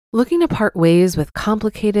Looking to part ways with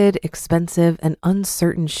complicated, expensive, and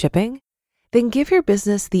uncertain shipping? Then give your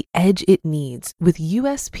business the edge it needs with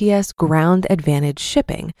USPS Ground Advantage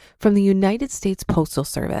shipping from the United States Postal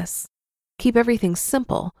Service. Keep everything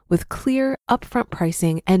simple with clear, upfront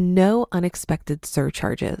pricing and no unexpected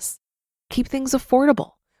surcharges. Keep things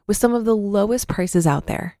affordable with some of the lowest prices out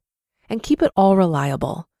there. And keep it all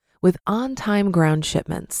reliable with on-time ground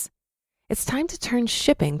shipments. It's time to turn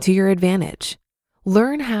shipping to your advantage.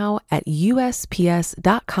 Learn how at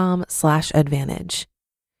USPS.com/advantage.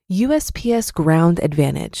 USPS Ground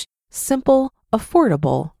Advantage. Simple,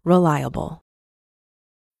 affordable, reliable.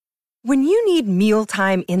 When you need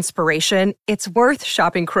mealtime inspiration, it's worth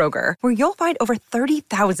shopping Kroger, where you'll find over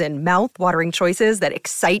 30,000 mouth-watering choices that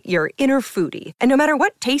excite your inner foodie. And no matter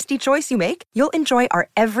what tasty choice you make, you'll enjoy our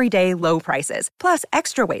everyday low prices, plus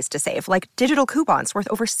extra ways to save, like digital coupons worth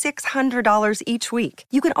over $600 each week.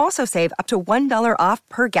 You can also save up to $1 off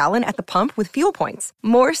per gallon at the pump with fuel points.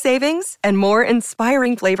 More savings and more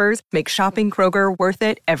inspiring flavors make shopping Kroger worth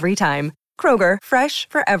it every time. Kroger, fresh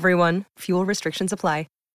for everyone. Fuel restrictions apply.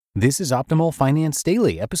 This is Optimal Finance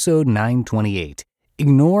Daily, episode 928,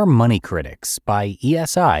 Ignore Money Critics by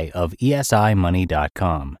ESI of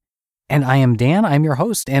esimoney.com. And I am Dan, I'm your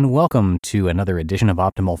host, and welcome to another edition of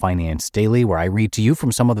Optimal Finance Daily, where I read to you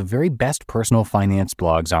from some of the very best personal finance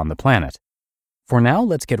blogs on the planet. For now,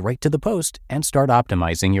 let's get right to the post and start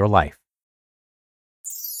optimizing your life.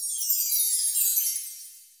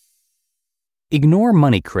 Ignore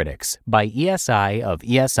Money Critics by ESI of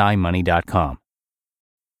esimoney.com.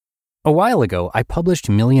 A while ago, I published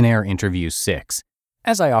Millionaire Interview 6.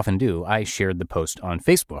 As I often do, I shared the post on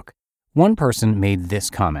Facebook. One person made this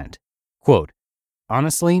comment, quote,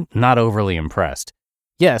 "Honestly, not overly impressed.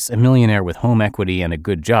 Yes, a millionaire with home equity and a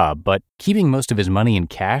good job, but keeping most of his money in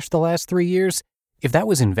cash the last 3 years? If that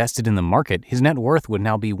was invested in the market, his net worth would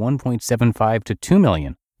now be 1.75 to 2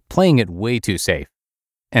 million, playing it way too safe."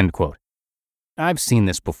 End quote. I've seen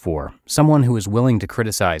this before. Someone who is willing to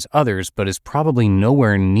criticize others but is probably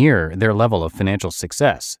nowhere near their level of financial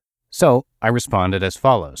success. So I responded as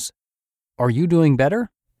follows. Are you doing better?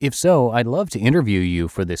 If so, I'd love to interview you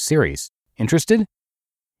for this series. Interested?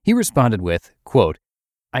 He responded with, quote,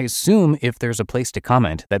 "I assume if there's a place to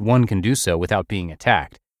comment that one can do so without being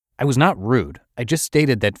attacked. I was not rude. I just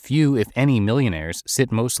stated that few, if any, millionaires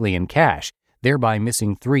sit mostly in cash, thereby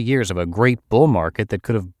missing 3 years of a great bull market that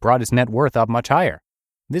could have brought his net worth up much higher.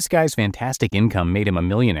 This guy's fantastic income made him a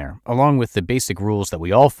millionaire, along with the basic rules that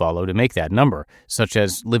we all follow to make that number, such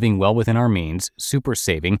as living well within our means, super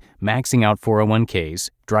saving, maxing out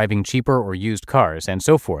 401ks, driving cheaper or used cars, and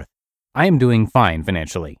so forth. I am doing fine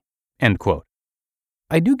financially." End quote.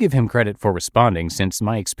 I do give him credit for responding, since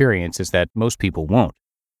my experience is that most people won't.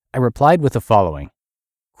 I replied with the following,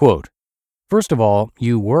 quote, "First of all,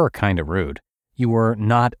 you were kind of rude. You were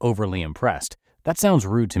not overly impressed. That sounds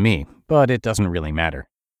rude to me, but it doesn't really matter.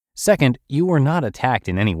 Second, you were not attacked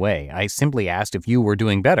in any way. I simply asked if you were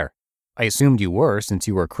doing better. I assumed you were, since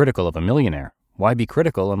you were critical of a millionaire. Why be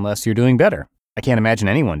critical unless you're doing better? I can't imagine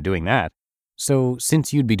anyone doing that. So,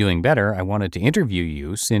 since you'd be doing better, I wanted to interview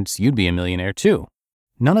you since you'd be a millionaire too.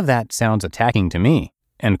 None of that sounds attacking to me."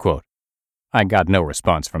 End quote. I got no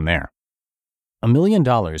response from there. $1 million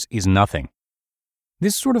is nothing.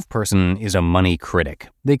 This sort of person is a money critic.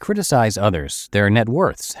 They criticize others, their net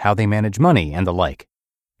worths, how they manage money, and the like.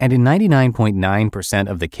 And in 99.9%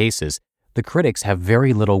 of the cases, the critics have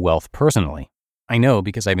very little wealth personally. I know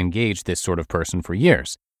because I've engaged this sort of person for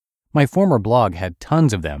years. My former blog had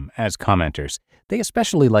tons of them as commenters. They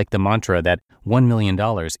especially like the mantra that $1 million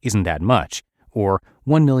isn't that much, or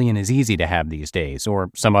 1 million is easy to have these days, or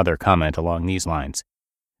some other comment along these lines.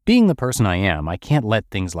 Being the person I am, I can't let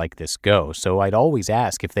things like this go, so I'd always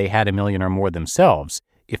ask if they had $1 million or more themselves.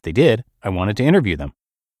 If they did, I wanted to interview them.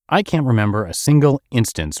 I can't remember a single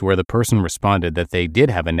instance where the person responded that they did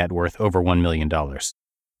have a net worth over $1 million.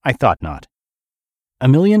 I thought not. $1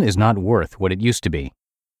 million is not worth what it used to be.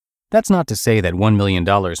 That's not to say that $1 million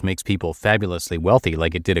makes people fabulously wealthy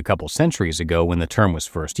like it did a couple centuries ago when the term was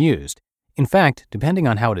first used. In fact, depending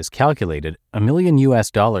on how it is calculated, $1 million in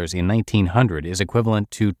 1900 is equivalent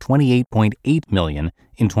to 28.8 million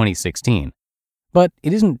in 2016. But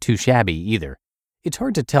it isn't too shabby either. It's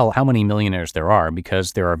hard to tell how many millionaires there are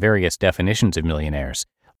because there are various definitions of millionaires,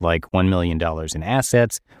 like $1 million in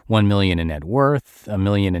assets, $1 million in net worth, $1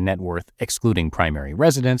 million in net worth excluding primary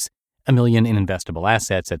residence, $1 million in investable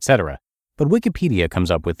assets, etc. But Wikipedia comes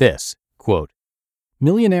up with this, quote,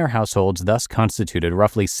 "Millionaire households thus constituted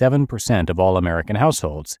roughly 7% of all American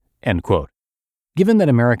households," end quote. Given that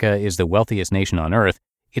America is the wealthiest nation on earth,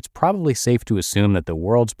 it's probably safe to assume that the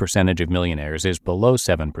world's percentage of millionaires is below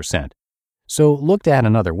 7%. So looked at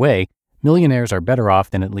another way, millionaires are better off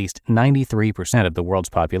than at least 93% of the world's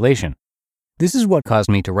population. This is what caused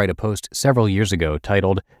me to write a post several years ago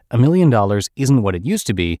titled, "$1 million isn't what it used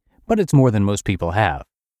to be, but it's more than most people have."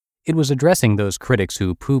 It was addressing those critics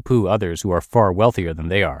who poo-poo others who are far wealthier than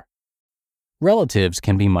they are. Relatives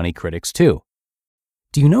can be money critics too.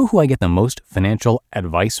 Do you know who I get the most financial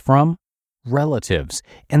advice from? Relatives.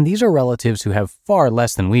 And these are relatives who have far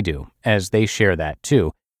less than we do, as they share that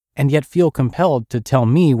too, and yet feel compelled to tell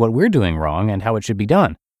me what we're doing wrong and how it should be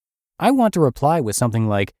done. I want to reply with something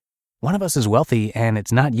like, "One of us is wealthy and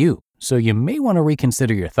it's not you, so you may want to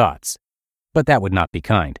reconsider your thoughts." But that would not be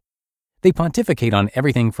kind. They pontificate on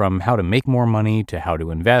everything from how to make more money to how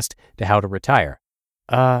to invest to how to retire.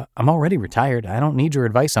 I'm already retired. I don't need your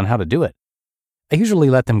advice on how to do it. I usually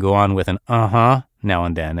let them go on with an now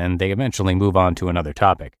and then, and they eventually move on to another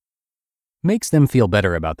topic. Makes them feel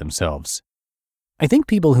better about themselves. I think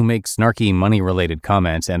people who make snarky money-related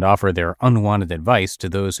comments and offer their unwanted advice to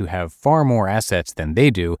those who have far more assets than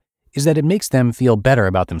they do is that it makes them feel better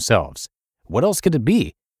about themselves. What else could it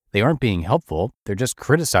be? They aren't being helpful, they're just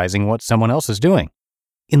criticizing what someone else is doing.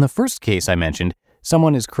 In the first case I mentioned,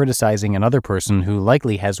 someone is criticizing another person who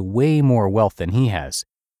likely has way more wealth than he has.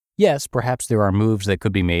 Yes, perhaps there are moves that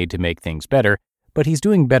could be made to make things better, but he's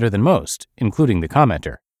doing better than most, including the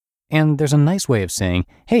commenter. And there's a nice way of saying,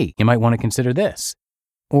 "Hey, you might want to consider this."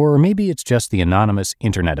 Or maybe it's just the anonymous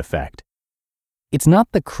internet effect. It's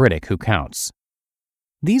not the critic who counts.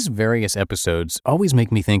 These various episodes always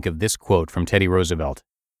make me think of this quote from Teddy Roosevelt.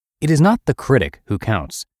 It is not the critic who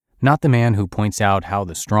counts, not the man who points out how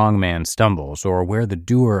the strong man stumbles or where the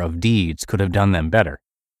doer of deeds could have done them better.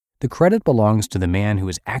 The credit belongs to the man who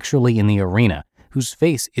is actually in the arena, whose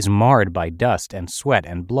face is marred by dust and sweat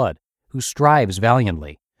and blood, who strives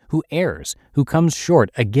valiantly, who errs, who comes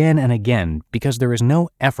short again and again because there is no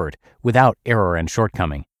effort without error and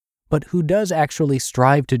shortcoming, but who does actually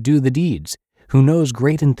strive to do the deeds, who knows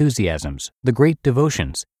great enthusiasms, the great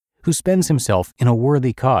devotions, who spends himself in a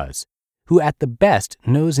worthy cause, who at the best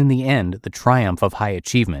knows in the end the triumph of high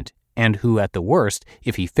achievement, and who at the worst,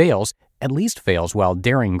 if he fails, at least fails while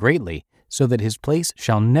daring greatly, so that his place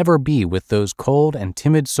shall never be with those cold and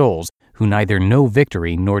timid souls who neither know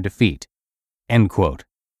victory nor defeat. End quote.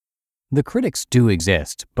 The critics do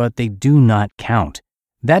exist, but they do not count.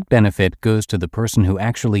 That benefit goes to the person who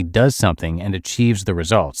actually does something and achieves the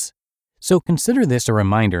results. So consider this a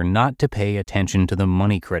reminder not to pay attention to the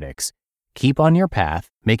money critics. Keep on your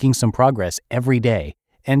path, making some progress every day,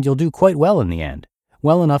 and you'll do quite well in the end.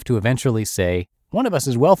 Well enough to eventually say, "One of us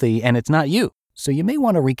is wealthy and it's not you, so you may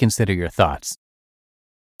want to reconsider your thoughts."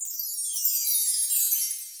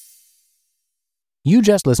 You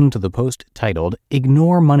just listened to the post titled,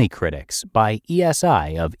 "Ignore Money Critics" by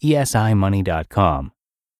ESI of esimoney.com.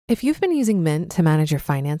 If you've been using Mint to manage your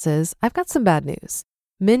finances, I've got some bad news.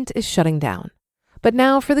 Mint is shutting down. But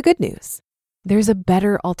now for the good news. There's a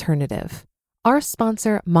better alternative. Our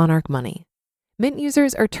sponsor, Monarch Money. Mint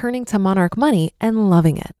users are turning to Monarch Money and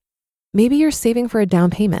loving it. Maybe you're saving for a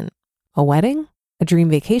down payment, a wedding, a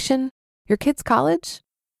dream vacation, your kid's college.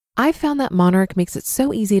 I've found that Monarch makes it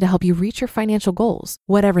so easy to help you reach your financial goals,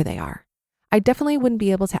 whatever they are. I definitely wouldn't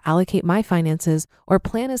be able to allocate my finances or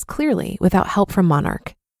plan as clearly without help from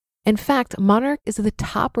Monarch. In fact, Monarch is the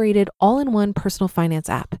top-rated all-in-one personal finance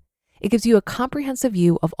app. It gives you a comprehensive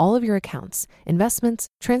view of all of your accounts, investments,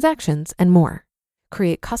 transactions, and more.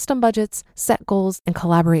 Create custom budgets, set goals, and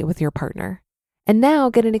collaborate with your partner. And now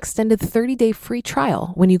get an extended 30-day free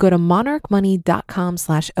trial when you go to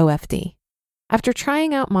monarchmoney.com/OFD. After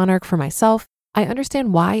trying out Monarch for myself, I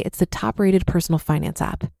understand why it's the top-rated personal finance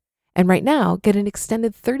app. And right now, get an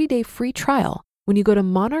extended 30-day free trial when you go to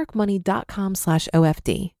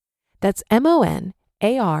monarchmoney.com/OFD. That's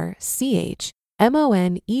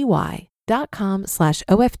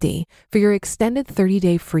monarchmoney.com/OFD for your extended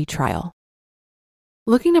 30-day free trial.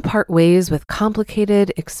 Looking to part ways with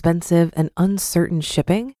complicated, expensive, and uncertain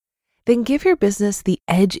shipping? Then give your business the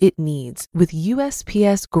edge it needs with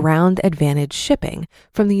USPS Ground Advantage shipping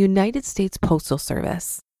from the United States Postal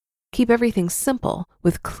Service. Keep everything simple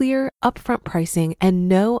with clear, upfront pricing and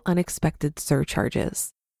no unexpected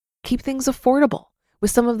surcharges. Keep things affordable with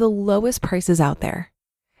some of the lowest prices out there.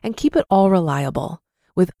 And keep it all reliable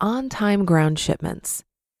with on-time ground shipments.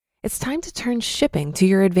 It's time to turn shipping to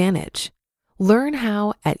your advantage. Learn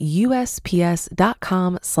how at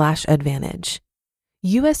USPS.com/advantage.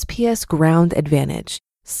 USPS Ground Advantage.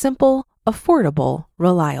 Simple, affordable,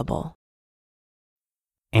 reliable.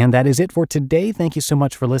 And that is it for today. Thank you so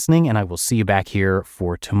much for listening, and I will see you back here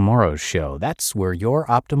for tomorrow's show. That's where your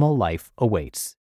optimal life awaits.